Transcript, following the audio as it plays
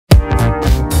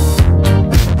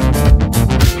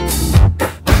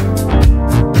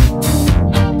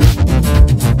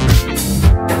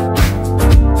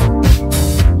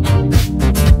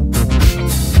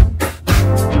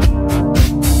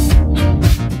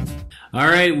All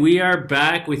right, we are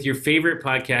back with your favorite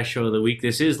podcast show of the week.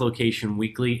 This is Location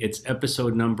Weekly. It's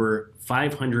episode number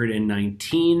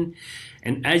 519.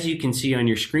 And as you can see on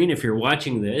your screen, if you're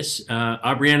watching this,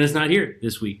 Aubriana's not here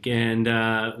this week, and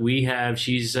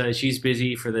she's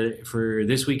busy for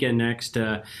this weekend next,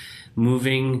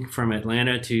 moving from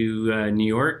Atlanta to New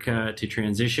York to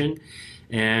transition.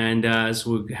 And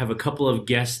so we have a couple of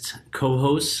guest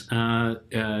co-hosts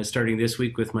starting this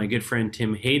week with my good friend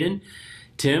Tim Hayden.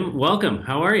 Tim, welcome.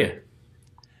 How are you?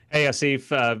 Hey,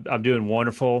 Asif, I'm doing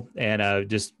wonderful. And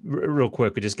just real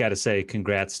quick, we just got to say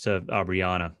congrats to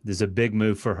Aubriana. This is a big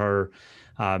move for her.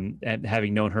 And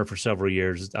having known her for several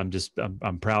years,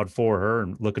 I'm proud for her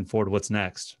and looking forward to what's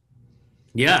next.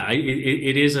 Yeah,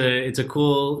 it's a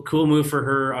cool move for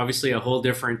her. Obviously, a whole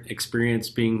different experience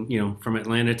being from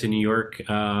Atlanta to New York.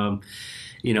 Right.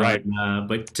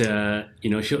 But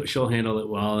she'll handle it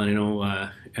well. And I know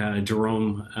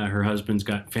Jerome, her husband's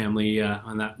got family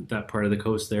on that part of the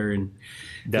coast there in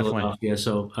Definitely. Philadelphia.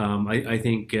 So I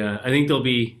think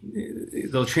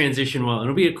they'll transition well.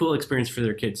 It'll be a cool experience for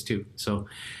their kids too. So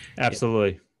yeah.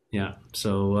 Absolutely. Yeah.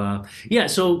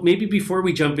 So maybe before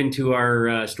we jump into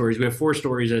our stories, we have four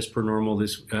stories as per normal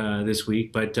this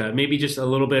week. But maybe just a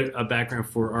little bit of background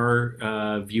for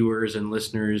our viewers and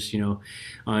listeners,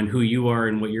 on who you are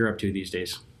and what you're up to these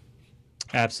days.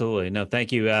 Absolutely. No,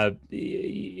 thank you.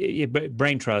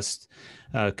 Brain Trust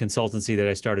consultancy that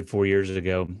I started 4 years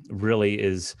ago really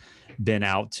is been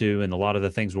out to, and a lot of the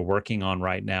things we're working on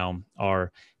right now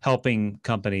are helping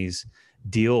companies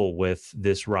deal with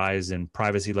this rise in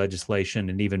privacy legislation,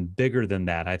 and even bigger than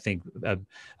that, I think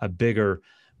a bigger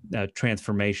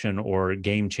transformation or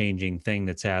game-changing thing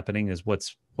that's happening is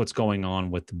what's going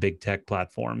on with the big tech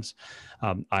platforms.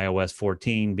 iOS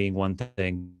 14 being one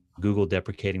thing, Google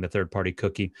deprecating the third-party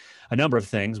cookie, a number of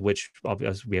things, which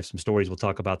obviously we have some stories we'll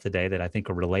talk about today that I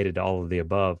think are related to all of the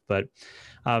above. But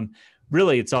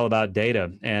really, it's all about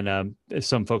data. And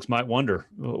some folks might wonder,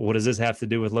 what does this have to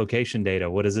do with location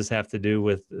data? What does this have to do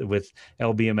with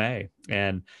LBMA?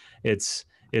 And it's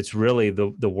really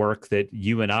the work that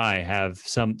you and I have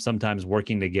sometimes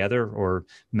working together, or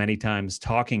many times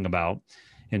talking about,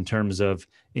 in terms of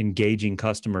engaging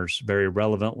customers very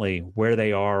relevantly where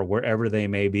they are, wherever they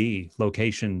may be,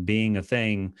 location being a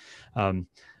thing,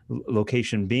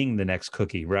 location being the next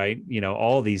cookie, right?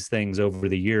 All these things over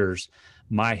the years,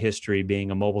 my history being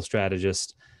a mobile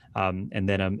strategist, and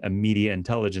then a media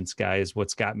intelligence guy is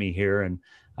what's got me here. And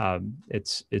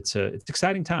it's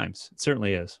exciting times. It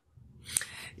certainly is.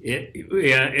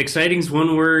 Yeah, exciting's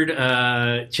one word.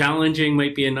 Challenging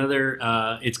might be another.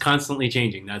 It's constantly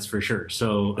changing, that's for sure.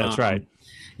 So, That's right.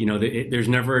 there's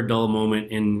never a dull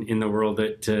moment in the world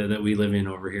that we live in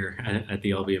over here at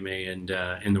the LBMA, and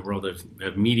in the world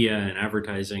of media and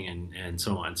advertising and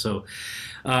so on. So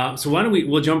why don't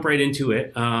we'll jump right into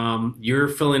it. You're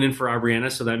filling in for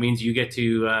Aubriana, so that means you get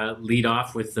to lead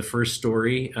off with the first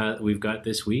story we've got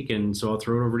this week, and so I'll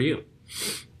throw it over to you.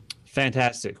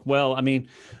 Fantastic. Well, I mean,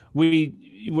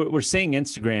 we're seeing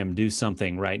Instagram do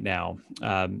something right now.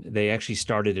 They actually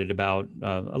started it about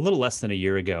a little less than a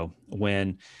year ago,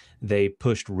 when they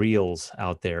pushed Reels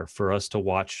out there for us to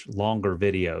watch longer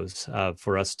videos,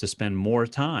 for us to spend more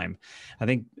time. I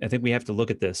think we have to look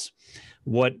at this.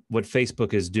 What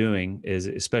Facebook is doing is,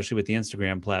 especially with the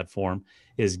Instagram platform,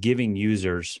 is giving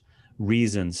users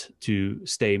reasons to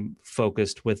stay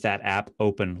focused with that app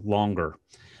open longer.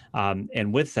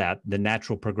 And with that, the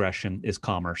natural progression is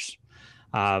commerce.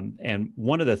 And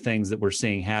one of the things that we're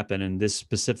seeing happen, and this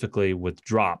specifically with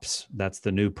Drops, that's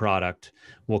the new product.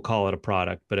 We'll call it a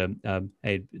product, but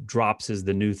a Drops is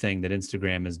the new thing that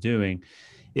Instagram is doing,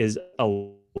 is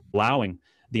allowing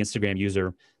the Instagram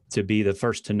user to be the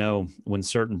first to know when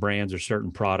certain brands or certain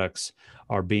products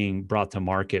are being brought to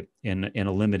market in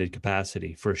a limited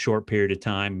capacity for a short period of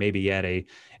time, maybe at a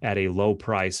low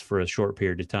price for a short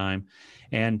period of time.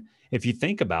 And if you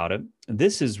think about it,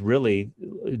 this is really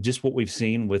just what we've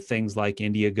seen with things like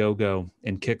Indiegogo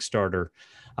and Kickstarter.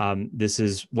 This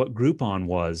is what Groupon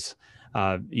was,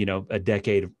 a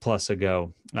decade plus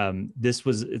ago.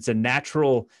 It's a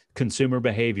natural consumer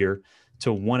behavior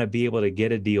to want to be able to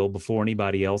get a deal before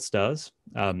anybody else does,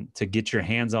 to get your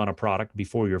hands on a product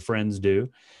before your friends do.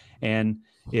 And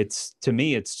to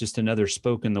me, it's just another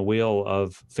spoke in the wheel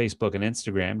of Facebook and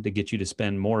Instagram to get you to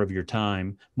spend more of your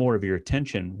time, more of your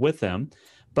attention with them.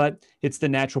 But it's the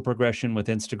natural progression with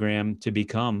Instagram to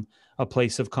become a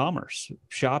place of commerce,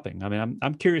 shopping. I mean,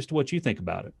 I'm curious to what you think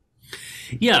about it.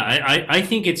 Yeah, I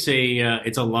think it's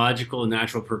a logical,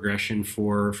 natural progression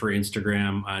for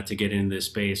Instagram to get into this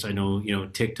space. I know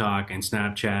TikTok and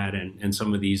Snapchat and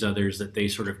some of these others that they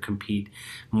sort of compete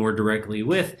more directly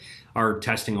with are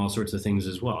testing all sorts of things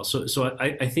as well. So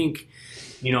I think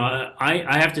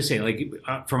I have to say, like,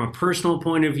 from a personal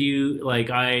point of view, like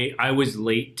I was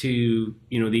late to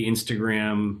the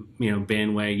Instagram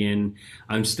bandwagon.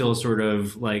 I'm still sort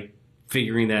of like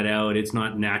figuring that out. It's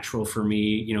not natural for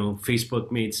me.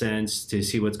 Facebook made sense to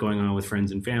see what's going on with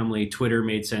friends and family. Twitter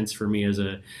made sense for me as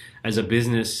a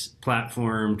business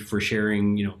platform for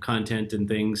sharing content and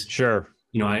things. Sure.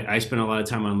 I spend a lot of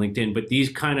time on LinkedIn, but these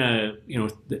kind of,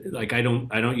 like I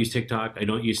don't use TikTok, I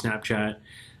don't use Snapchat,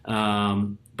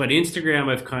 but Instagram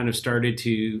I've kind of started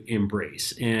to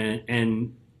embrace,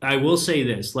 and I will say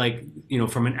this, like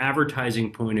from an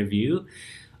advertising point of view,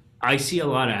 I see a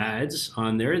lot of ads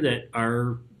on there that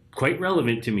are quite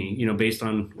relevant to me, based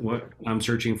on what I'm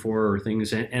searching for or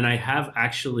things, and I have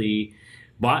actually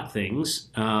bought things,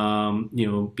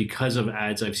 because of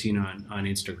ads I've seen on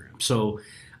Instagram. So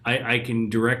I can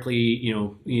directly,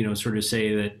 sort of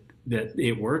say that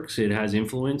it works. It has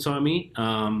influence on me,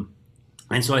 and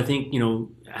so I think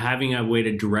having a way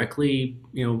to directly,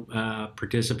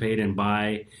 participate and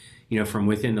buy, from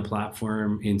within the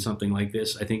platform in something like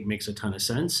this, I think makes a ton of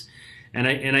sense. And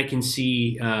I can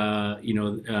see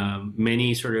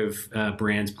many sort of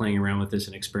brands playing around with this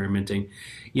and experimenting.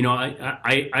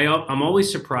 I'm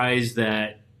always surprised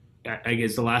that, I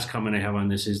guess the last comment I have on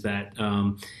this is that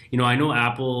I know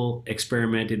Apple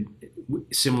experimented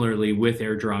similarly with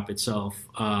AirDrop itself,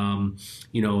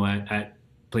 at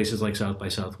places like South by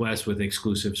Southwest with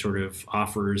exclusive sort of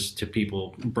offers to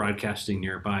people broadcasting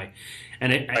nearby, Right.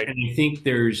 and I think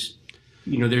there's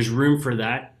room for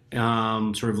that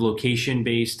sort of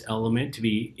location-based element to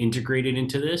be integrated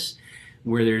into this,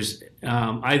 where there's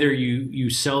either you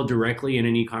sell directly in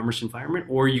an e-commerce environment,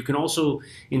 or you can also,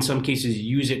 in some cases,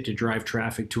 use it to drive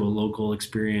traffic to a local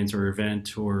experience or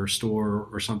event or store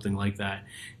or something like that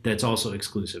that's also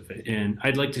exclusive. And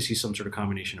I'd like to see some sort of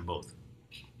combination of both.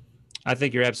 I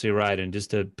think you're absolutely right. And just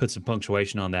to put some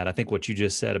punctuation on that, I think what you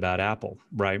just said about Apple,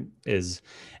 right, is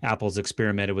Apple's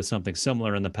experimented with something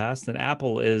similar in the past, and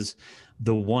Apple is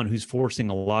the one who's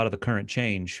forcing a lot of the current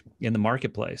change in the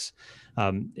marketplace.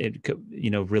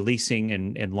 Releasing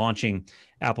and launching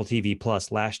Apple TV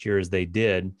Plus last year as they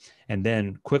did, and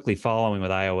then quickly following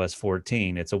with iOS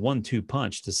 14. It's a 1-2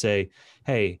 punch to say,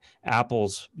 hey,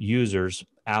 Apple's users,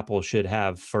 Apple should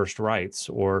have first rights,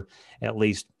 or at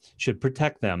least should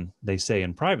protect them, they say,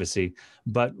 in privacy.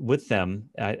 But with them,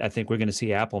 I think we're going to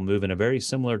see Apple move in a very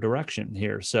similar direction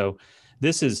here. So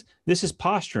this is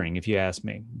posturing, if you ask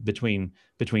me, between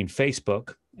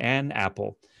Facebook and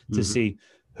Apple to see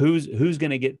who's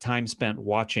going to get time spent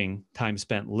watching, time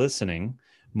spent listening,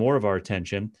 more of our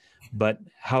attention. But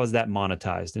how is that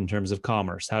monetized in terms of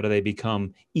commerce? How do they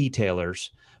become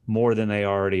e-tailers more than they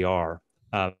already are?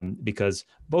 Because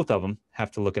both of them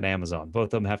have to look at Amazon.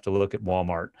 Both of them have to look at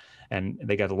Walmart. And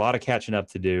they got a lot of catching up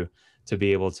to do to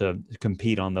be able to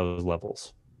compete on those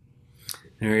levels.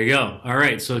 There you go. All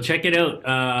right, so check it out.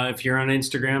 If you're on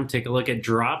Instagram, take a look at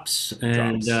Drops,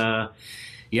 and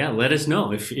yeah, let us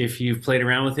know if you've played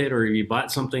around with it or you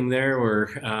bought something there, or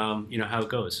how it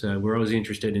goes. We're always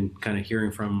interested in kind of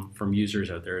hearing from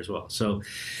users out there as well. So,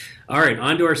 all right,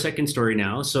 on to our second story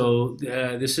now. So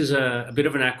this is a bit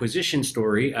of an acquisition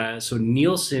story. So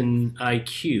Nielsen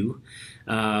IQ,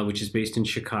 which is based in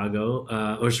Chicago,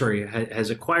 has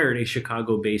acquired a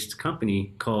Chicago-based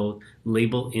company called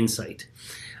Label Insight.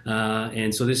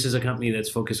 And so this is a company that's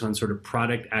focused on sort of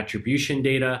product attribution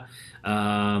data.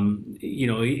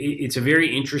 It's a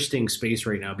very interesting space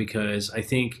right now, because I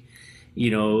think,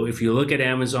 if you look at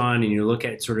Amazon and you look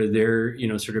at sort of their,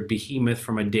 sort of behemoth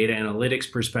from a data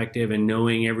analytics perspective and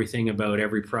knowing everything about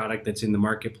every product that's in the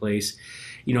marketplace,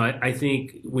 I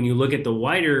think when you look at the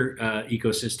wider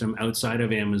ecosystem outside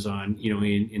of Amazon,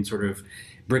 in sort of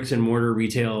bricks and mortar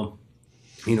retail,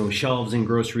 shelves in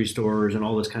grocery stores and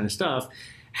all this kind of stuff,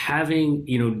 having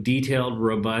detailed,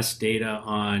 robust data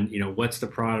on what's the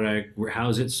product,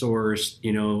 how's it sourced,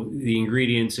 the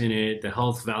ingredients in it, the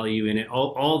health value in it,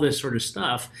 all this sort of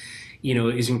stuff,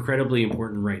 is incredibly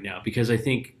important right now, because I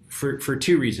think for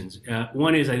two reasons.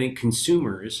 One is I think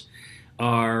consumers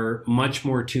are much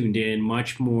more tuned in,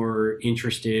 much more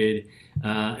interested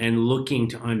and looking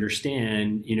to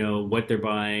understand, what they're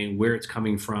buying, where it's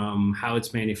coming from, how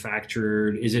it's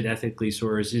manufactured, is it ethically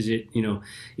sourced, is it,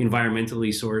 environmentally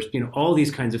sourced, all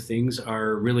these kinds of things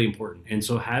are really important. And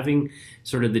so having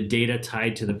sort of the data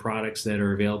tied to the products that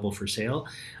are available for sale,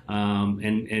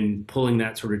 and pulling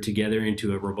that sort of together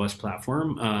into a robust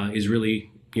platform is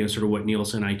really, sort of what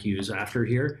Nielsen IQ is after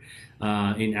here,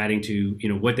 in adding to,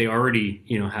 what they already,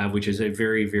 have, which is a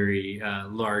very, very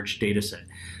large data set.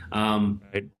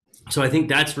 Right. So I think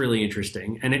that's really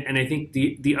interesting. And I think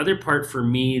the other part for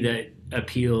me that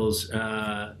appeals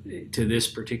to this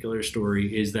particular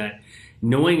story is that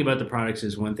knowing about the products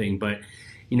is one thing, but,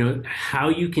 how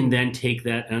you can then take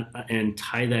that and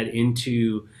tie that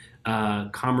into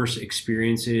commerce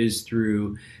experiences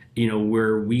through,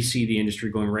 where we see the industry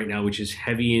going right now, which is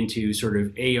heavy into sort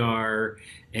of AR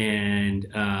and,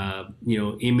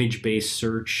 image-based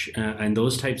search and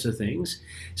those types of things.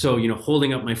 So,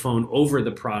 holding up my phone over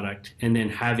the product and then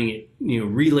having it,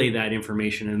 relay that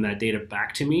information and that data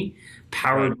back to me,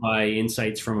 powered by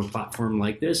insights from a platform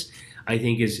like this, I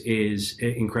think is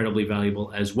incredibly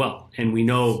valuable as well. And we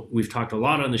know we've talked a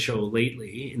lot on the show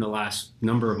lately in the last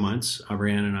number of months,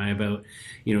 Brianna and I, about,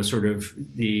 sort of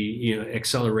the,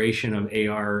 acceleration of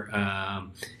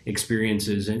AR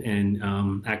experiences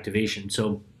and activation.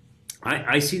 So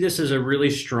I see this as a really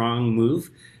strong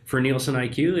move for Nielsen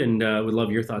IQ, and would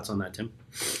love your thoughts on that, Tim.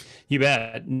 You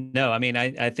bet. No, I mean,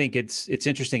 I think it's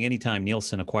interesting anytime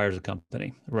Nielsen acquires a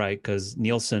company, right? Because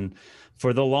Nielsen,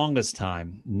 for the longest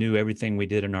time, knew everything we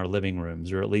did in our living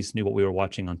rooms, or at least knew what we were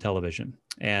watching on television.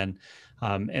 And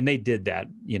they did that,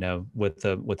 with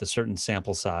a certain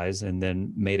sample size, and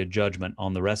then made a judgment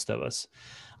on the rest of us.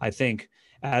 I think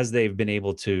as they've been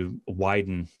able to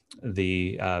widen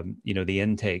the the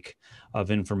intake of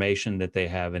information that they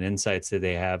have and insights that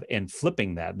they have, and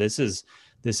flipping that, this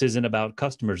isn't about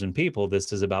customers and people.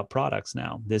 This is about products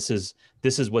now. This is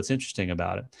what's interesting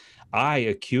about it.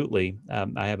 I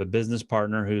have a business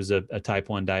partner who's a type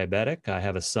 1 diabetic. I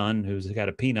have a son who's got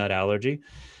a peanut allergy.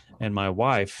 And my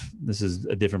wife, this is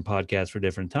a different podcast for a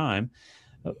different time,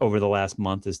 over the last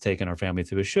month has taken our family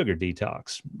through a sugar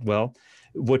detox. Well,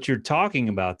 what you're talking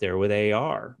about there with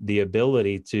AR, the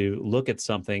ability to look at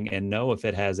something and know if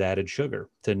it has added sugar,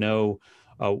 to know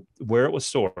where it was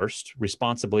sourced,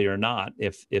 responsibly or not,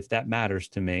 if that matters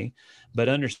to me, but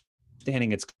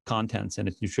understanding its contents and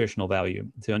its nutritional value,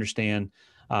 to understand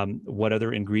what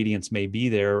other ingredients may be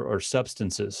there, or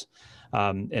substances.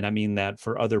 And I mean that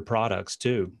for other products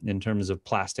too, in terms of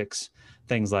plastics,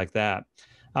 things like that.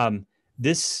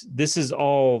 This is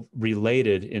all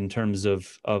related in terms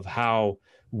of how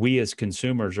we as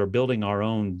consumers are building our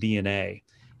own DNA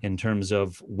in terms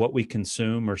of what we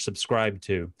consume or subscribe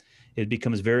to. It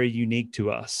becomes very unique to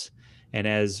us. And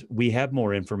as we have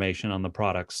more information on the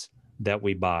products that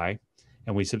we buy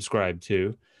and we subscribe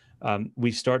to,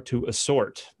 we start to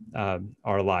assort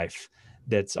our life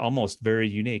that's almost very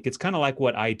unique. It's kind of like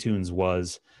what iTunes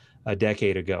was a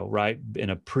decade ago, right? In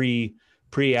a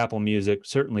pre-Apple Music,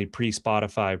 certainly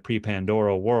pre-Spotify,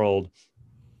 pre-Pandora world,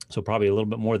 so probably a little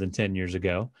bit more than 10 years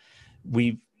ago,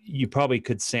 you probably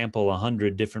could sample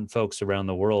 100 different folks around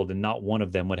the world, and not one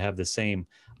of them would have the same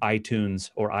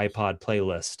iTunes or iPod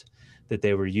playlist that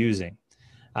they were using.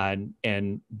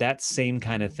 And that same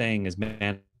kind of thing is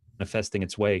manifesting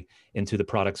its way into the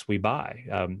products we buy.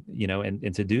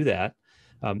 And to do that,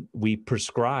 we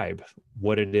prescribe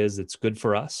what it is that's good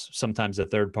for us. Sometimes a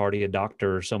third party, a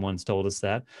doctor or someone's told us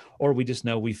that, or we just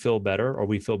know we feel better, or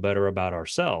we feel better about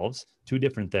ourselves, two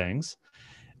different things,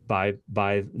 by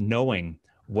knowing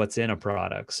what's in a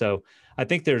product. So I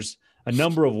think there's a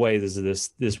number of ways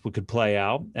this could play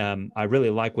out. I really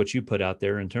like what you put out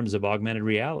there in terms of augmented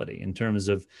reality, in terms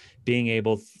of being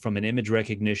able, from an image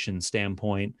recognition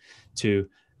standpoint, to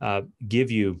give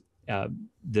you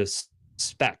the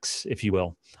specs, if you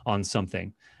will, on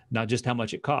something, not just how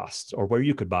much it costs or where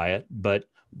you could buy it, but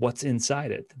what's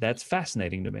inside it. That's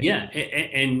fascinating to me. Yeah,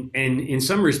 and in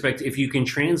some respects, if you can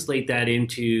translate that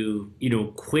into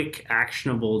quick,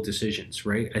 actionable decisions,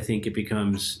 right? I think it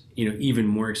becomes even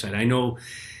more exciting. I know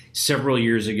several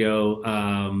years ago,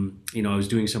 I was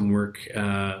doing some work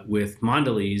with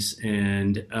Mondelez,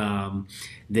 and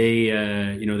they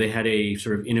had a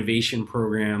sort of innovation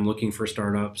program looking for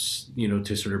startups,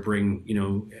 to sort of bring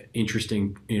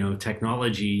interesting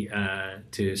technology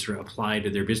to sort of apply to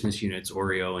their business units,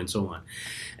 Oreo and so on.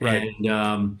 Right.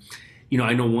 And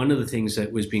I know one of the things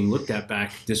that was being looked at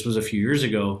back, this was a few years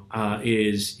ago,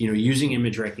 is using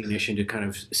image recognition to kind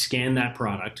of scan that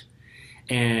product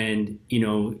and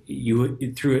you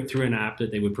through an app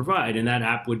that they would provide, and that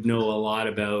app would know a lot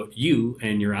about you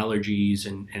and your allergies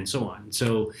and so on.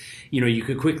 So you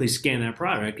could quickly scan that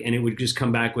product and it would just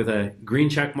come back with a green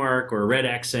check mark or a red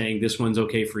X saying this one's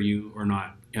okay for you or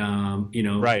not.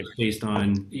 Right. Based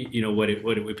on what it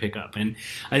would pick up. And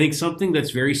I think something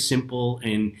that's very simple,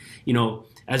 and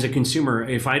as a consumer,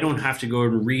 if I don't have to go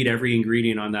and read every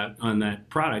ingredient on that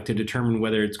product to determine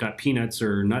whether it's got peanuts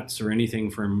or nuts or anything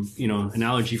from an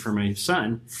allergy for my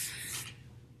son,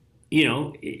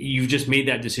 you've just made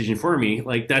that decision for me.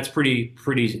 Like, that's pretty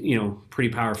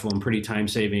powerful and pretty time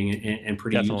saving and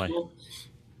pretty Definitely. useful.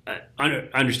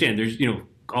 Understand there's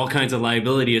all kinds of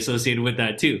liability associated with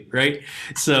that too, right?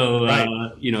 So Right.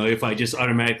 if I just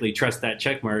automatically trust that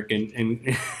check mark and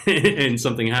and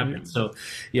something happens, so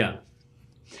yeah.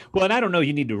 Well, and I don't know,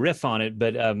 you need to riff on it,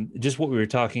 but just what we were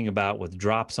talking about with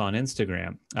drops on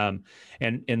Instagram,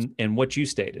 and what you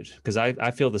stated, because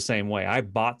I feel the same way. I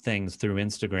bought things through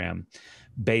Instagram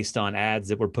based on ads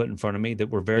that were put in front of me that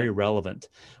were Yeah, very relevant.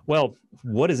 Well,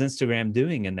 what is Instagram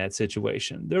doing in that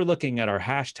situation? They're looking at our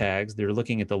hashtags, they're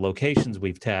looking at the locations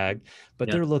we've tagged, but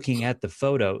yeah, they're looking at the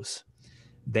photos.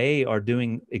 They are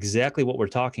doing exactly what we're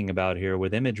talking about here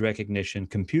with image recognition,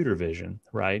 computer vision,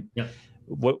 right? yeah,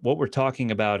 What we're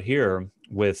talking about here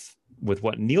with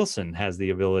what Nielsen has the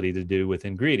ability to do with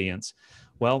ingredients,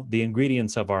 well, the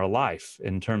ingredients of our life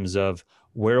in terms of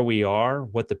where we are,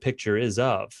 what the picture is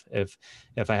of. If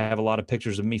I have a lot of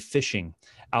pictures of me fishing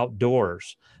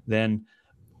outdoors, then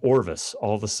Orvis,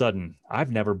 all of a sudden, I've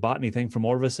never bought anything from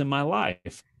Orvis in my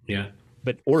life, yeah,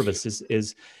 but Orvis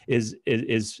is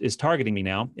targeting me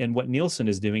now. And what Nielsen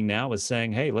is doing now is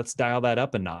saying, hey, let's dial that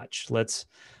up a notch. Let's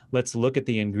look at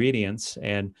the ingredients.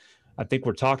 And I think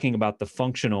we're talking about the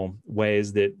functional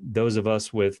ways that those of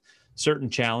us with certain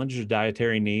challenges,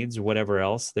 dietary needs, or whatever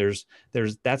else,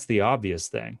 that's the obvious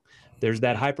thing. There's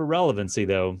that hyper relevancy,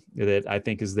 though, that I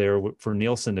think is there for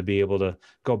Nielsen to be able to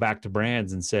go back to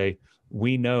brands and say,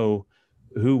 we know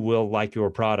who will like your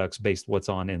products based what's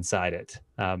on inside it.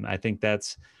 I think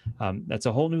that's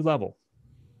a whole new level.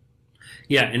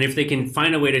 yeah. And if they can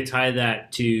find a way to tie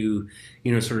that to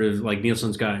sort of like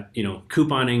Nielsen's got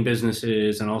couponing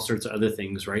businesses and all sorts of other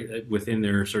things, right, within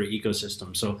their sort of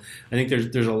ecosystem. So I think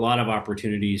there's a lot of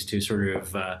opportunities to sort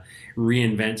of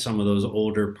reinvent some of those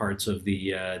older parts of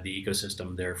the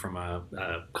ecosystem there from a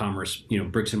commerce,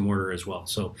 bricks and mortar as well.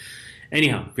 So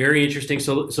anyhow, very interesting.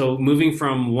 So moving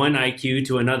from one IQ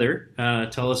to another,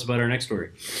 tell us about our next story.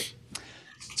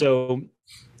 So,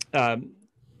 um,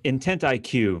 Intent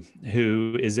IQ,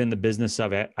 who is in the business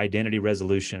of identity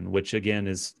resolution, which again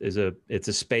it's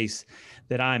a space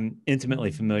that I'm intimately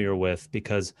familiar with,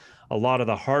 because a lot of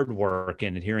the hard work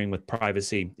in adhering with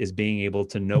privacy is being able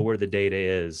to know where the data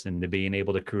is and to being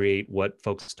able to create what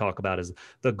folks talk about as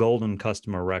the golden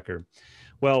customer record.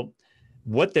 Well,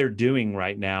 what they're doing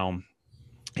right now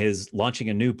is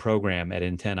launching a new program at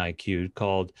Intent IQ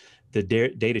called the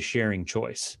Data Sharing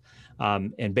Choice.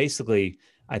 And basically,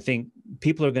 I think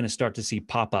people are going to start to see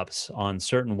pop-ups on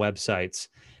certain websites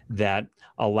that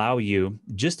allow you,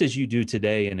 just as you do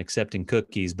today in accepting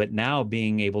cookies, but now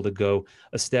being able to go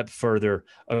a step further,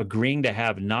 agreeing to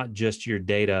have not just your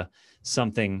data,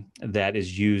 something that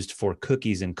is used for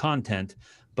cookies and content,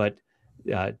 but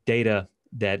data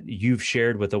that you've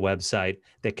shared with a website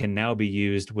that can now be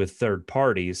used with third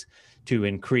parties to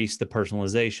increase the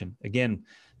personalization. Again,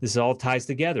 this all ties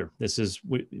together. This is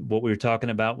what we were talking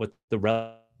about with the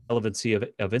relevancy of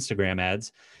Instagram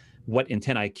ads. What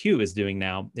Intent IQ is doing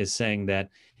now is saying that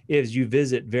as you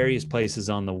visit various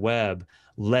places on the web,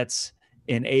 let's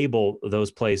enable those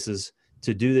places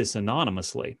to do this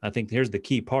anonymously. I think here's the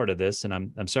key part of this, and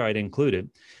I'm sorry I didn't include it,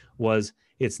 was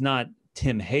it's not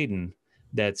Tim Hayden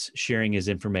that's sharing his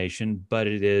information, but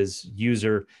it is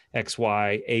user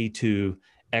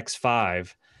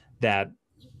XYA2X5 that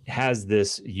has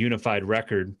this unified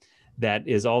record that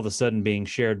is all of a sudden being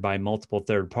shared by multiple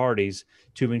third parties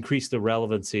to increase the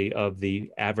relevancy of the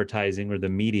advertising or the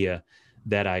media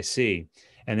that I see.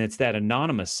 And it's that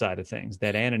anonymous side of things,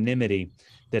 that anonymity,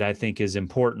 that I think is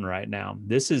important right now.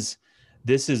 This is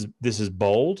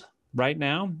bold right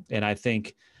now, and I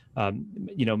think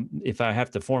if I have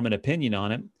to form an opinion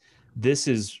on it, this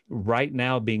is right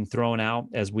now being thrown out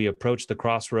as we approach the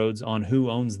crossroads on who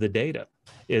owns the data.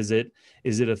 Is it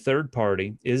a third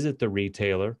party? Is it the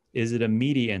retailer? Is it a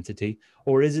media entity?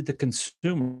 Or is it the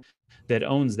consumer that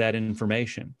owns that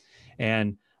information?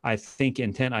 And I think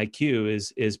Intent IQ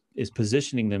is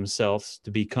positioning themselves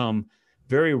to become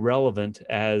very relevant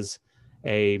as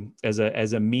a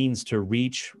means to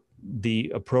reach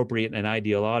the appropriate and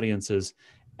ideal audiences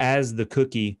as the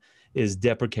cookie is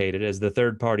deprecated, as the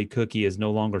third-party cookie is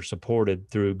no longer supported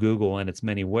through Google and its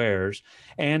many wares,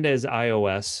 and as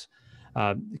iOS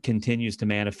continues to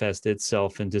manifest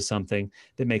itself into something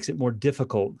that makes it more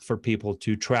difficult for people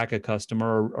to track a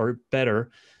customer, or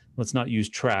better, let's not use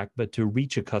track, but to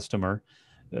reach a customer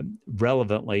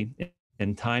relevantly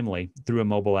and timely through a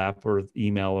mobile app or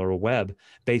email or a web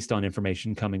based on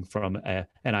information coming from an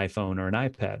iPhone or an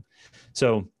iPad.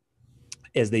 So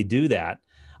as they do that,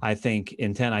 I think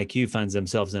Intent IQ finds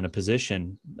themselves in a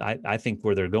position, I think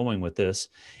where they're going with this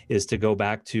is to go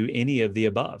back to any of the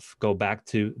above, go back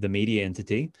to the media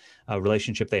entity, a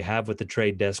relationship they have with the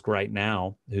trade desk right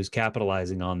now, who's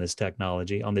capitalizing on this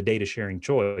technology, on the data sharing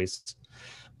choice,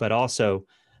 but also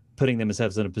putting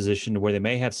themselves in a position where they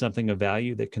may have something of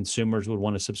value that consumers would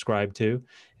want to subscribe to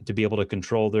be able to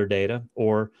control their data,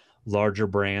 or larger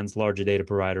brands, larger data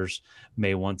providers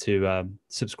may want to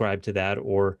subscribe to that,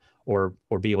 or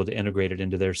be able to integrate it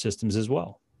into their systems as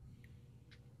well.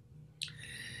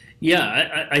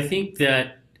 Yeah, I think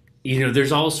that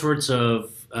there's all sorts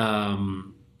of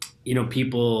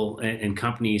people and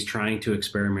companies trying to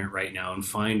experiment right now and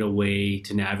find a way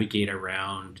to navigate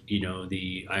around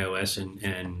the iOS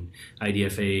and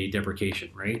IDFA deprecation,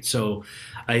 right? So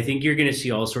I think you're going to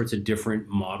see all sorts of different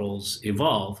models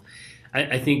evolve.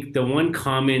 I think the one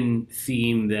common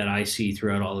theme that I see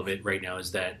throughout all of it right now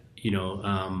is that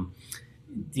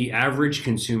the average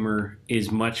consumer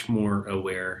is much more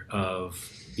aware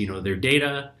of their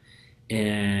data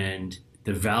and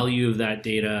the value of that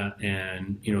data,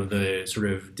 and the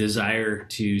sort of desire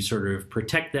to sort of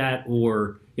protect that,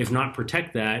 or if not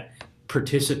protect that,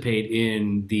 participate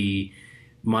in the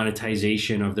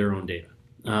monetization of their own data.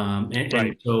 Right.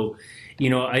 And so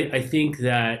I think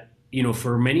that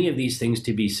for many of these things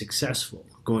to be successful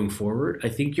going forward, I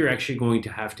think you're actually going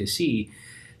to have to see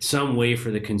some way for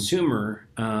the consumer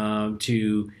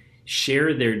to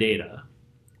share their data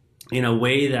in a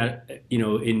way that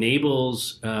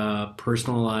enables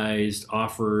personalized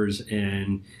offers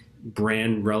and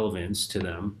brand relevance to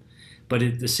them, but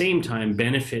at the same time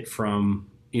benefit from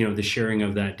the sharing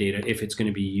of that data if it's going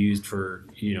to be used for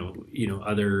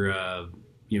other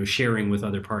sharing with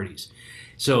other parties.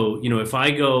 So if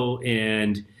I go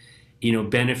and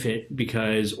benefit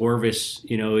because Orvis,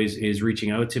 is reaching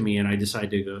out to me, and I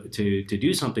decide to go to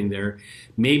do something there,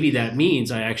 maybe that means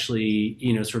I actually,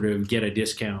 sort of get a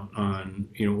discount on,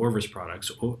 Orvis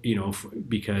products,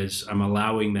 because I'm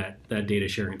allowing that data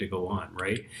sharing to go on,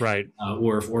 right? Right.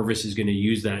 Or if Orvis is going to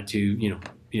use that to,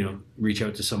 reach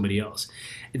out to somebody else.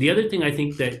 The other thing I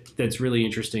think that's really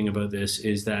interesting about this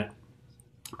is that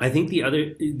I think the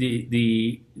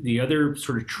other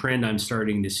sort of trend I'm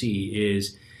starting to see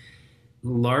is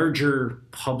larger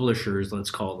publishers, let's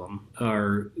call them,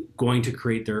 are going to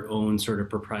create their own sort of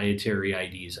proprietary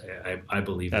IDs. I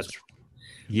believe that's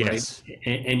yes, right?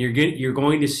 And you're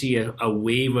going to see a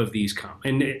wave of these come,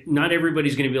 and not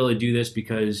everybody's going to be able to do this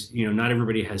because not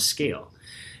everybody has scale.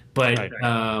 But right.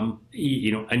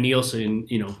 A Nielsen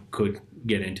could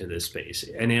get into this space,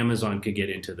 and Amazon could get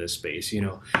into this space,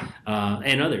 and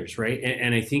others, right?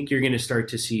 And I think you're going to start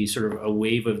to see sort of a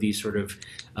wave of these sort of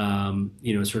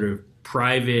sort of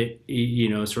private,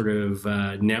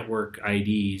 network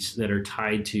IDs that are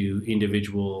tied to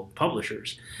individual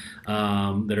publishers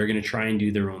that are going to try and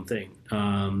do their own thing.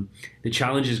 The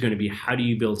challenge is going to be, how do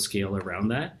you build scale around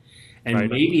that? And right.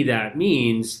 Maybe that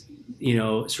means,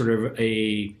 sort of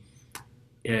a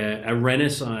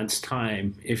renaissance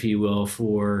time, if you will,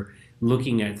 for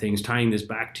looking at things, tying this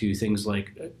back to things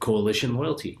like coalition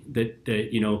loyalty that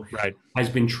right. has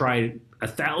been tried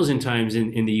 1,000 times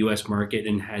in the U.S. market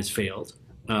and has failed.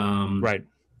 Right.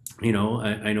 I know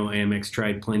Amex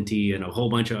tried plenty and a whole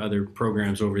bunch of other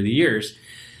programs over the years,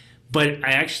 but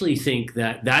I actually think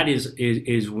that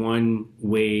is one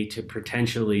way to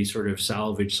potentially sort of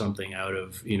salvage something out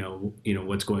of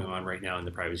what's going on right now in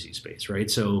the privacy space, right?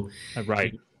 So,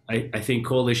 right. I think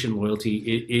coalition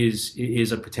loyalty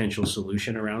is a potential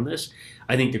solution around this.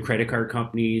 I think the credit card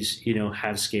companies,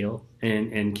 have scale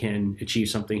and can achieve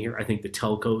something here. I think the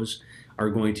telcos are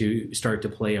going to start to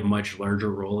play a much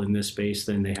larger role in this space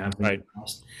than they have in right. the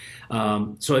past.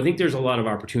 So I think there's a lot of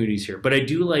opportunities here. But I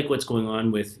do like what's going on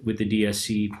with the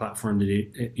DSC platform,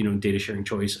 the data sharing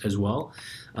choice as well.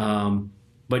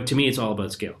 But to me, it's all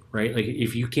about scale, right? Like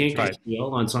if you can't get scale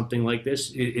on something like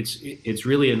this, it's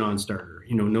really a non-starter.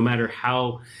 No matter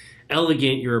how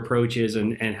elegant your approach is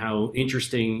and how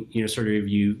interesting, sort of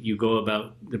you go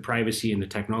about the privacy and the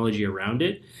technology around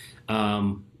it,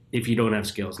 if you don't have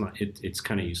scale, it's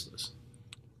kind of useless.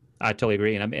 I totally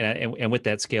agree, and and with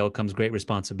that scale comes great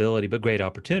responsibility, but great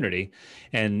opportunity.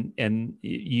 And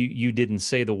you didn't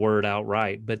say the word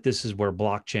outright, but this is where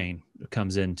blockchain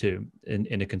comes into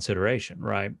consideration,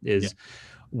 right? Yeah. Is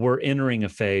we're entering a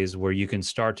phase where you can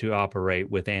start to operate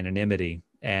with anonymity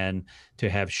and to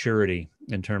have surety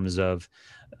in terms of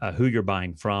who you're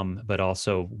buying from, but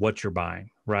also what you're buying,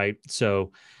 right?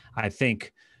 So I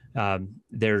think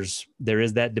there is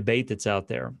that debate that's out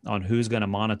there on who's going to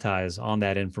monetize on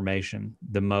that information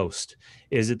the most.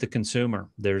 Is it the consumer?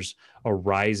 There's a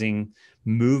rising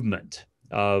movement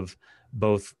of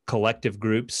both collective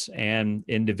groups and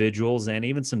individuals, and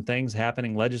even some things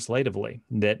happening legislatively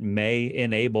that may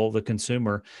enable the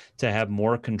consumer to have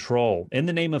more control in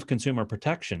the name of consumer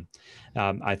protection.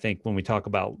 I think when we talk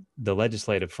about the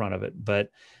legislative front of it, but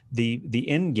the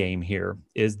end game here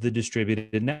is the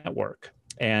distributed network.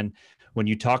 And when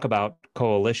you talk about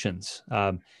coalitions,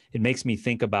 it makes me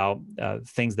think about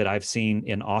things that I've seen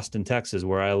in Austin, Texas,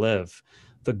 where I live.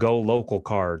 The Go Local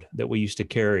card that we used to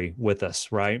carry with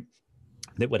us, right?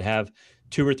 That would have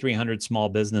 200 or 300 small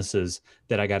businesses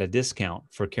that I got a discount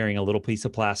for carrying a little piece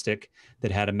of plastic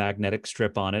that had a magnetic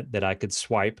strip on it that I could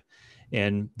swipe,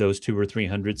 and those 200 or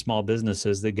 300 small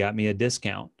businesses that got me a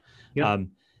discount. Yeah.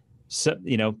 So,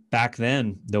 back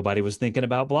then nobody was thinking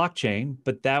about blockchain,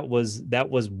 but that was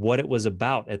what it was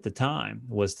about at the time,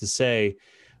 was to say,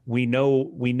 we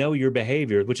know your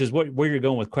behavior, which is where you're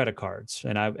going with credit cards.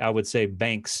 And I would say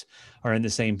banks are in the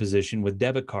same position with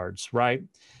debit cards, right?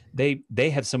 They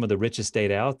have some of the richest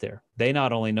data out there. They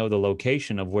not only know the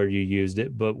location of where you used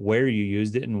it, but where you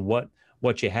used it and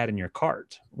what you had in your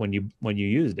cart when you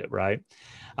used it, right?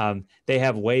 They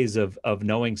have ways of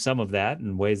knowing some of that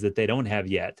and ways that they don't have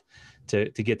yet to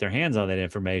get their hands on that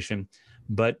information.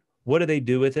 But what do they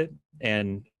do with it?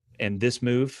 And this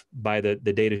move by the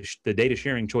data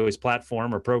sharing choice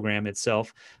platform or program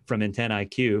itself from Intent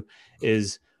IQ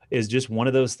is just one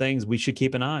of those things we should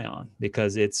keep an eye on,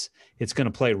 because it's going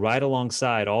to play right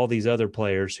alongside all these other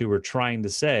players who are trying to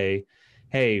say,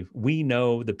 hey, we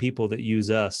know the people that use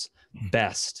us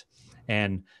best,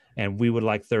 and we would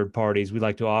like third parties. We'd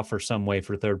like to offer some way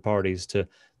for third parties to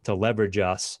leverage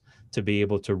us to be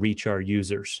able to reach our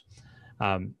users.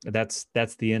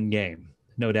 That's the end game,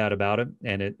 no doubt about it.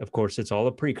 And of course, it's all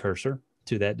a precursor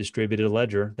to that distributed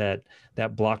ledger, that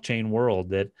blockchain world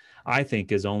that I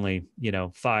think is only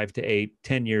 5 to 8,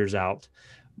 10 years out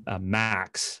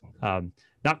max.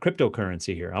 Not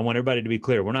cryptocurrency here. I want everybody to be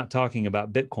clear. We're not talking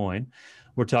about Bitcoin.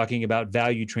 We're talking about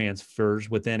value transfers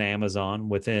within Amazon,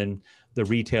 within the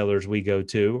retailers we go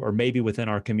to, or maybe within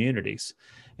our communities,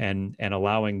 and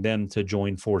allowing them to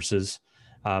join forces.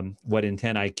 What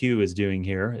Intent IQ is doing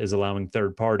here is allowing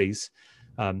third parties,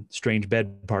 strange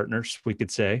bed partners, we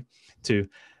could say, to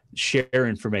share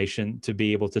information to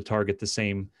be able to target the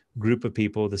same group of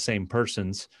people, the same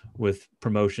persons, with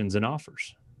promotions and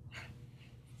offers.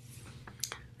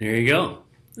 There you go.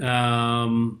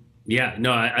 Yeah,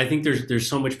 no, I think there's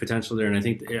so much potential there, and I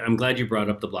think I'm glad you brought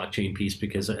up the blockchain piece,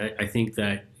 because I think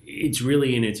that it's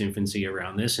really in its infancy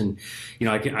around this. And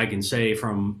I can say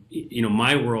from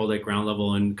my world at ground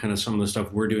level and kind of some of the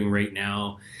stuff we're doing right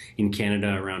now in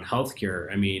Canada around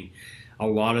healthcare. I mean, a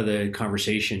lot of the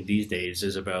conversation these days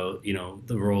is about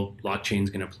the role blockchain is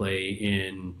going to play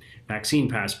in vaccine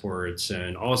passports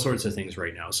and all sorts of things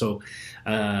right now. So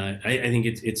I think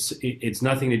it's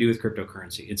nothing to do with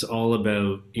cryptocurrency. It's all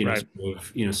about Right. sort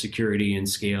of, security and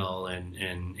scale and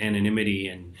anonymity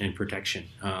and protection.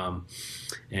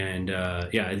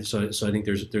 Yeah, so I think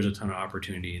there's a ton of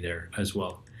opportunity there as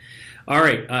well. All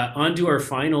right, on to our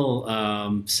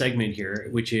final segment here,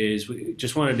 which is we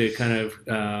just wanted to kind of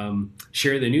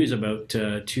share the news about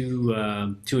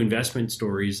two investment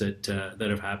stories that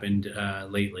have happened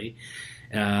lately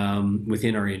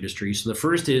within our industry. So the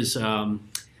first is a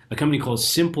company called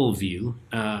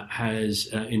SimpleView has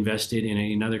invested in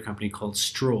another company called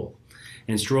Stroll.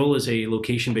 And Stroll is a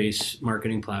location-based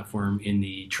marketing platform in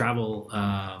the travel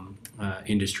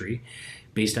industry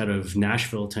based out of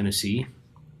Nashville, Tennessee.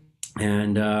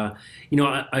 And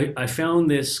I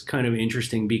found this kind of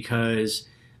interesting because,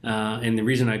 and the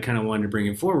reason I kind of wanted to bring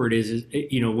it forward is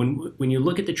when you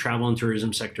look at the travel and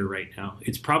tourism sector right now,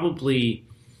 it's probably,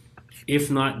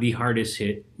 if not the hardest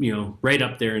hit, right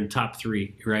up there in top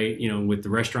three, right? With the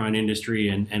restaurant industry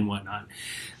and whatnot,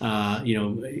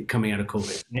 coming out of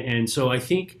COVID. And so I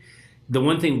think the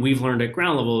one thing we've learned at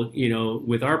ground level,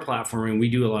 with our platform, and we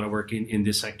do a lot of work in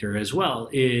this sector as well,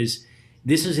 is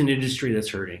this is an industry that's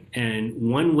hurting. And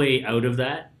one way out of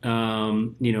that,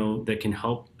 that can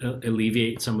help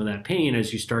alleviate some of that pain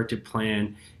as you start to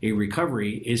plan a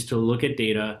recovery, is to look at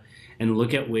data and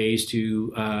look at ways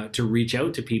to reach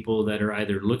out to people that are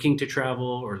either looking to travel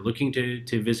or looking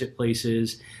to visit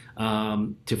places,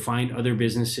 to find other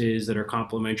businesses that are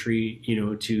complementary,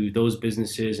 to those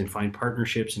businesses, and find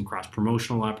partnerships and cross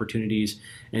promotional opportunities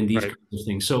and these Right. kinds of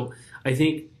things. So I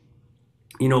think,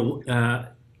 you know,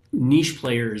 niche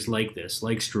players like this,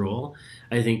 like Stroll,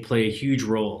 I think play a huge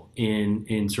role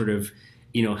in sort of,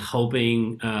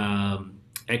 helping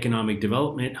economic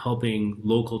development, helping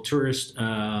local tourist,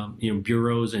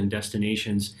 bureaus and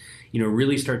destinations,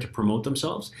 really start to promote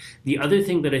themselves. The other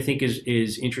thing that I think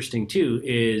is interesting too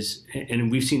is, and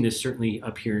we've seen this certainly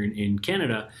up here in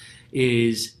Canada,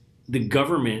 is the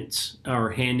governments are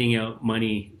handing out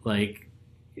money like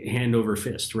hand over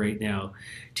fist right now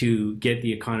to get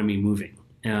the economy moving.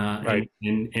 Right.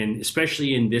 And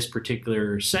especially in this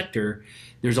particular sector,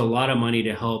 there's a lot of money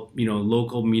to help,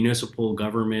 local municipal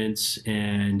governments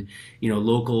and,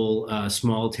 local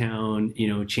small town,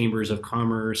 chambers of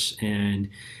commerce and,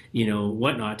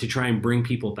 whatnot, to try and bring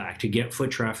people back, to get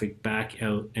foot traffic back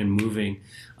out and moving.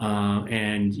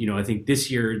 And, I think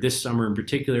this summer in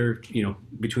particular,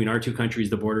 between our two countries,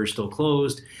 the border is still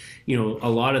closed. A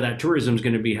lot of that tourism is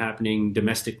going to be happening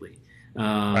domestically.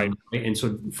 Right. And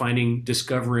so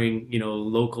discovering,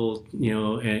 local,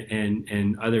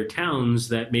 and other towns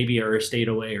that maybe are a state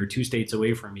away or two states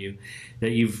away from you,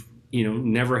 that you've,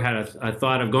 never had a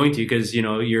thought of going to because,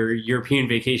 your European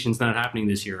vacation's not happening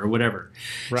this year or whatever.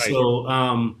 Right. So,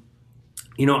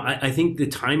 I think the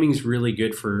timing's really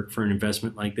good for an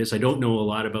investment like this. I don't know a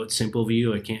lot about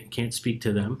SimpleView. I can't speak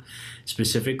to them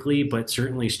specifically, but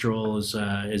certainly Stroll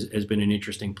has been an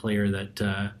interesting player that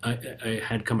I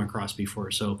had come across before.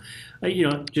 So,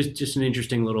 just an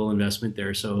interesting little investment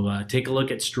there. So take a look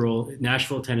at Stroll,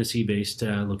 Nashville, Tennessee-based,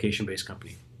 location-based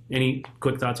company. Any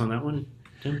quick thoughts on that one,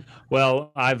 Tim?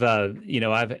 Well, I've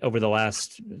over the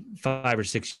last 5 or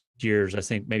 6 years, I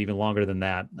think maybe even longer than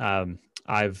that,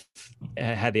 I've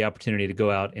had the opportunity to go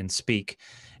out and speak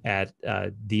at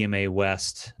DMA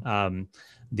West,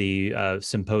 the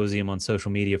Symposium on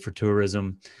Social Media for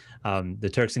Tourism, the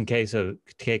Turks and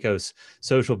Caicos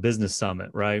Social Business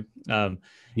Summit, right?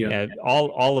 Yeah. And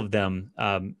all of them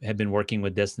have been working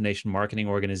with destination marketing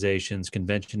organizations,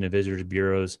 convention and visitors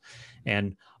bureaus,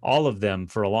 and all of them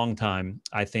for a long time,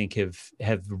 I think,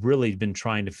 have really been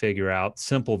trying to figure out,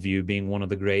 SimpleView being one of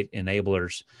the great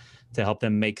enablers to help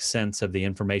them make sense of the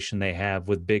information they have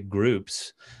with big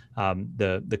groups,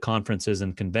 the conferences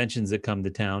and conventions that come to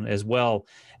town, as well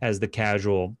as the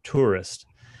casual tourist.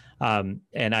 And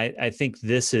I think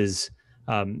this is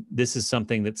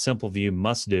something that SimpleView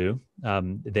must do.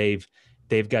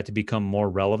 They've got to become more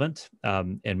relevant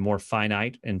and more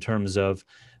finite in terms of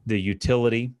the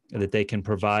utility that they can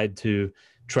provide to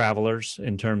travelers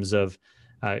in terms of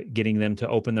getting them to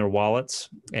open their wallets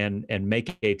and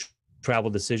make a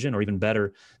travel decision, or even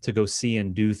better, to go see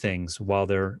and do things while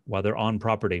they're on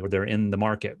property or they're in the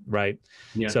market, right?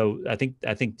 Yeah. So I think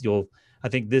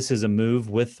this is a move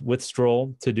with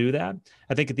Stroll to do that.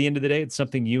 I think at the end of the day, it's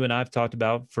something you and I've talked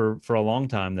about for a long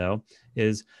time, though,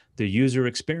 is the user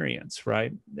experience,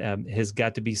 right? Has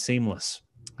got to be seamless.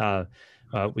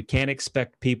 We can't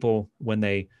expect people when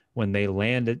they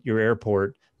land at your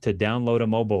airport to download a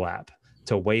mobile app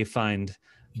to wayfind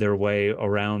their way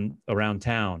around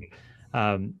town.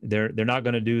 They're not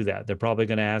going to do that. They're probably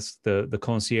going to ask the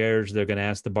concierge. They're going to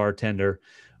ask the bartender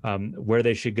where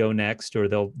they should go next, or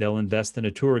they'll invest in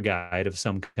a tour guide of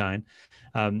some kind.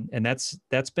 And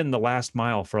that's been the last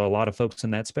mile for a lot of folks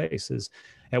in that space. Is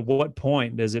at what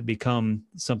point does it become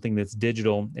something that's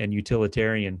digital and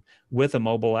utilitarian with a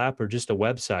mobile app or just a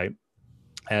website,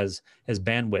 as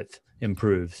bandwidth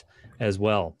improves as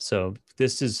well? So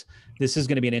this is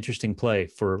going to be an interesting play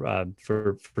for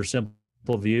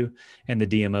SimpleView and the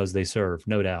DMOs they serve,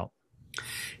 no doubt.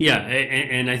 Yeah,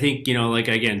 and I think, like,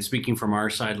 again, speaking from our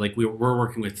side, like we're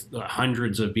working with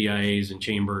hundreds of BIAs and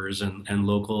chambers and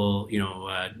local,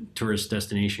 tourist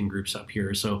destination groups up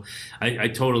here. So I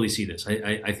totally see this.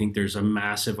 I think there's a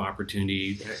massive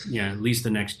opportunity, at least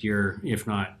the next year, if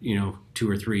not, 2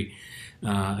 or 3,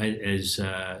 as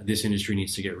this industry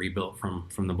needs to get rebuilt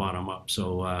from the bottom up.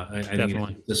 So I think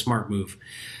it's a smart move.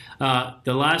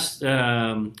 The last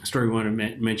story we want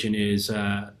to mention is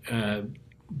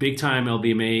big time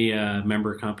LBMA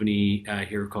member company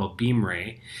here called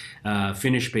Beamray,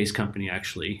 Finnish-based company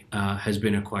actually, has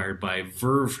been acquired by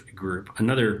Verve Group,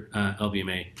 another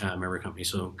LBMA member company.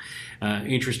 So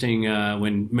interesting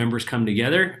when members come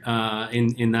together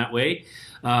in that way.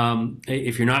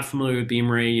 If you're not familiar with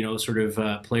Beamray, sort of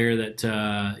a player that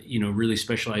really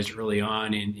specialized early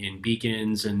on in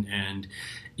beacons and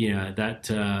that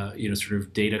sort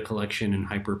of data collection and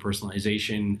hyper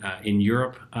personalization in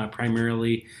Europe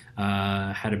primarily,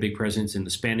 had a big presence in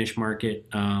the Spanish market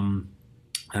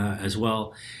as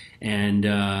well. And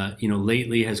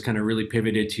lately has kind of really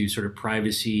pivoted to sort of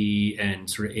privacy and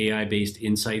sort of AI-based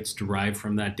insights derived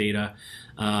from that data.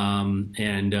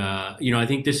 I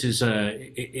think this is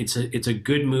it's a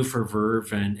good move for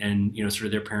Verve and sort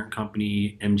of their parent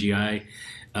company MGI.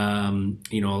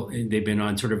 They've been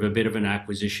on sort of a bit of an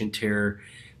acquisition tear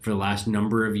for the last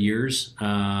number of years. They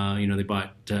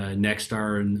bought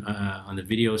Nexstar on the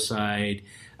video side.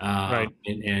 Right.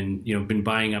 And been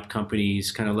buying up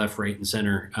companies kind of left, right, and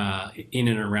center in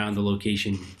and around the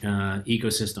location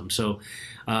ecosystem. So,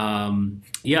 I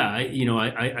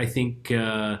think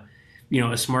a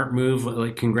smart move.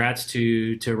 Like, congrats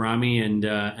to Rami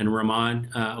and Rahman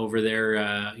over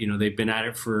there. They've been at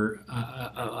it for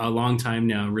a long time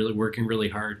now, really working really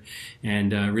hard,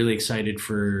 and really excited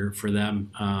for them.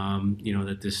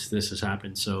 That this has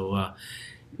happened. So.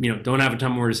 Don't have a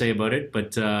ton more to say about it,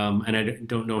 but and I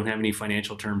don't have any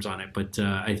financial terms on it, but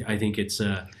I think it's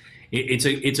a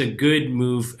good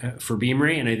move for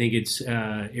Beamray, and I think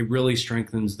it really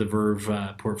strengthens the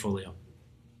Verve portfolio.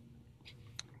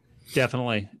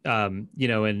 Definitely,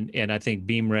 and I think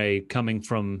Beamray coming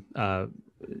from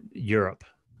Europe,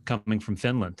 coming from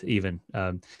Finland, even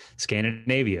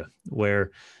Scandinavia, where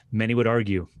many would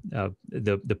argue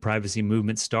the privacy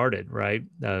movement started, right?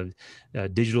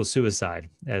 Digital suicide,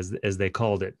 as they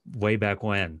called it way back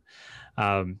when.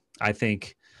 I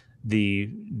think the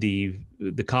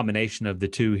combination of the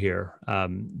two here,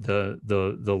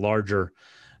 the larger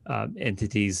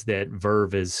entities that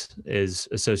Verve is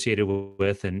associated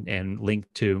with and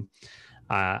linked to,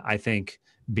 I think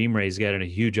Beamray's got a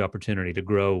huge opportunity to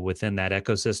grow within that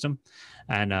ecosystem,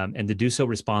 and to do so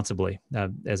responsibly.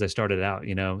 As I started out,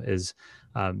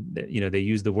 they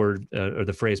use the word or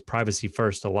the phrase "privacy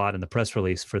first" a lot in the press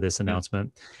release for this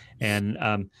announcement,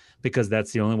 and because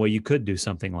that's the only way you could do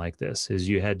something like this, is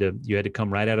you had to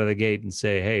come right out of the gate and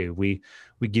say, hey, we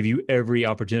give you every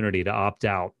opportunity to opt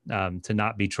out, to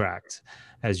not be tracked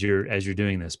as you're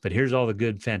doing this. But here's all the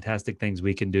good, fantastic things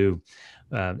we can do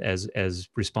as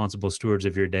responsible stewards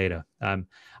of your data. I'm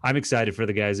excited for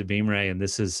the guys at Beamray, and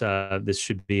this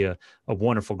should be a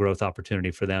wonderful growth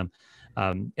opportunity for them,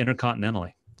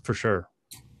 intercontinentally, for sure.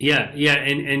 Yeah,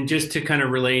 and just to kind of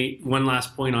relate one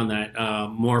last point on that,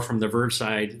 more from the Verve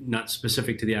side, not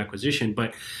specific to the acquisition,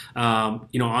 but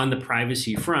on the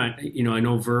privacy front, I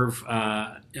know Verve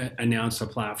announced a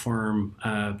platform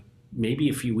maybe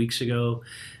a few weeks ago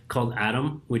called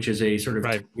Atom, which is a sort of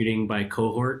targeting by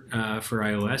cohort for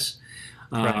iOS.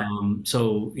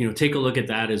 So take a look at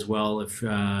that as well. If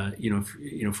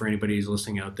for anybody who's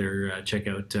listening out there, check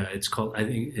out. I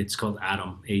think it's called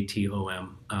Atom,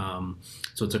 ATOM.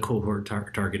 So it's a cohort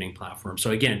targeting platform.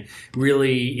 So again,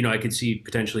 really, I could see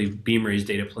potentially Beamray's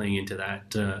data playing into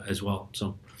that as well.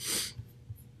 So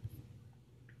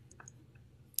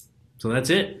that's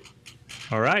it.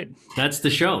 All right. That's the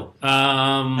show.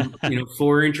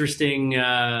 4 interesting,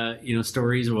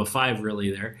 stories. Well, 5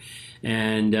 really there,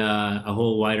 and a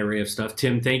whole wide array of stuff.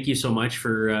 Tim, thank you so much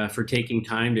for taking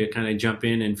time to kind of jump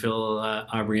in and fill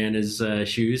Aubriana's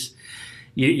shoes.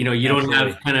 You don't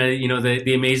have kind of,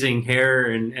 the amazing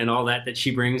hair and all that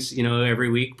she brings, every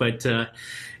week, but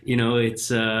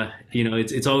it's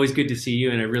always good to see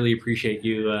you, and I really appreciate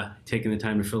you taking the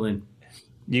time to fill in.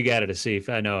 You got it, Asif.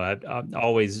 I know.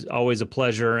 Always a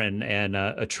pleasure and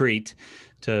a treat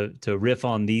to riff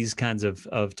on these kinds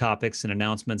of topics and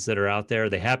announcements that are out there.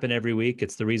 They happen every week.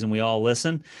 It's the reason we all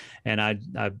listen, and I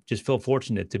just feel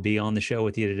fortunate to be on the show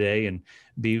with you today and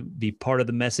be part of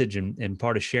the message and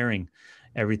part of sharing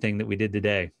everything that we did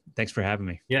today. Thanks for having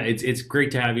me. Yeah, it's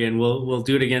great to have you, and we'll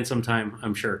do it again sometime,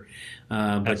 I'm sure.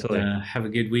 Absolutely. Have a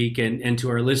good week, and to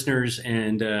our listeners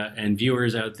and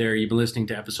viewers out there, you've been listening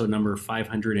to episode number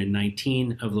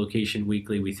 519 of Location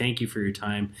Weekly. We thank you for your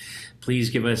time. Please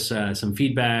give us some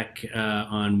feedback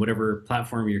on whatever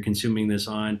platform you're consuming this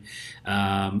on,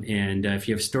 and if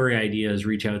you have story ideas,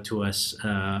 reach out to us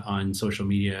on social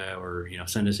media or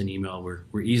send us an email.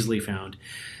 We're easily found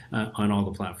on all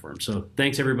the platforms. So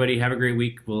thanks, everybody. Have a great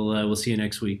week. We'll see you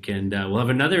next week, and we'll have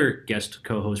another guest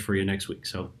co-host for you next week.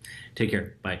 So take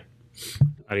care. Bye.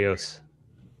 Adios.